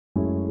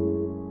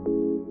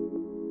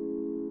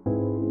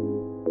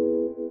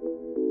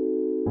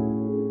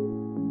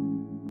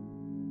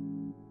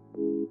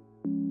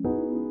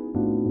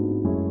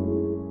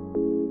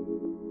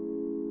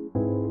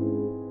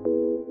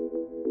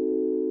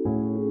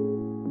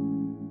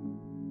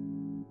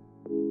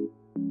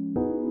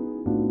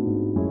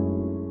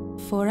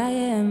For I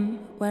am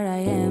where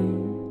I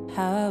am,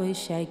 how I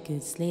wish I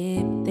could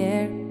sleep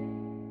there.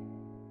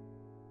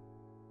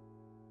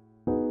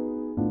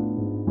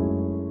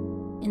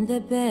 In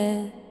the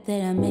bed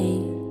that I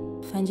made,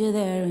 find you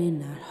there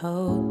in our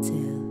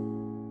hotel.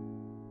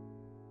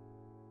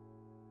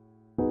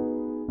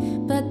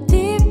 But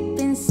deep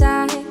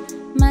inside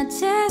my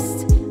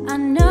chest, I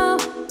know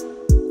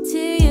to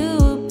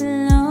you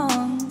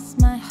belongs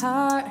my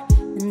heart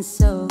and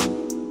soul.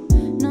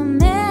 No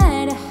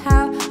matter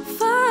how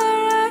far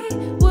I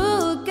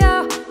will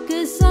go,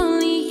 'cause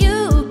only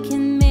you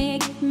can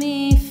make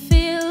me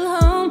feel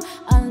home.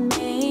 I'll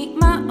make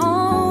my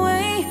own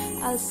way,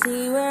 I'll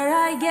see where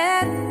I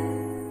get.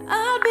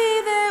 I'll be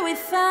there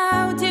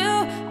without you,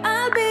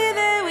 I'll be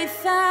there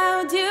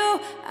without you.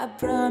 I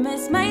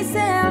promise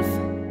myself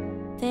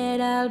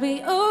that I'll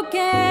be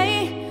okay.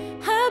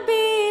 I'll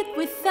be it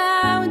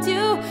without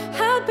you,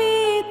 I'll be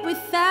it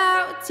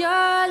without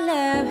your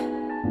love.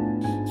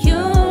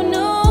 You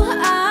know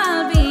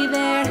I'll be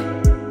there,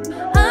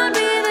 I'll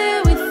be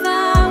there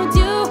without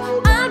you,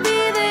 I'll be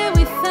there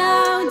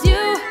without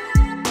you.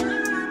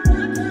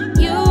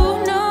 You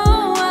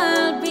know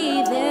I'll be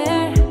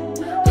there,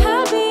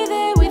 I'll be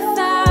there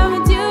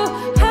without you,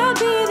 I'll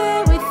be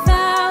there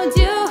without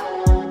you.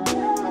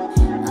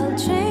 I'll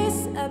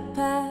trace a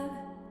path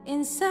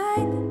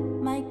inside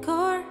my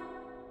core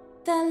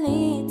that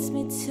leads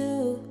me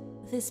to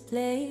this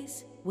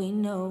place we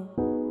know.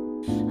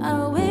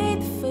 I'll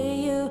wait for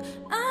you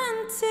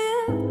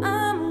until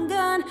I'm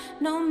gone.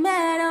 No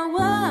matter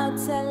what,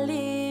 I'll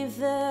leave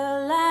the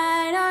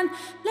light on,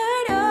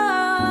 light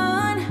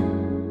on.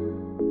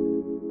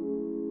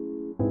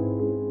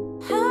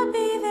 I'll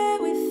be there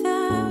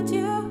without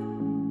you.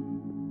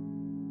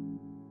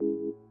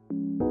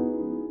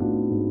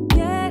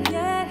 Get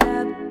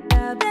up,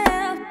 get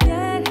up,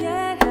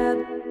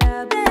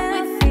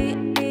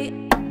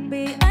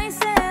 be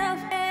myself.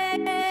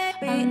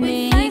 I'll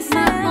make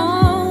my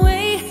own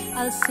way,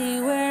 I'll see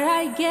where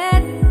I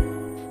get.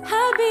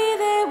 I'll be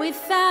there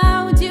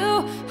without you,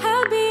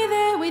 I'll be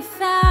there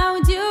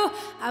without you.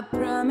 I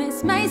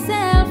promise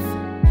myself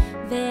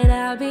that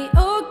I'll be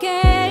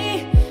okay.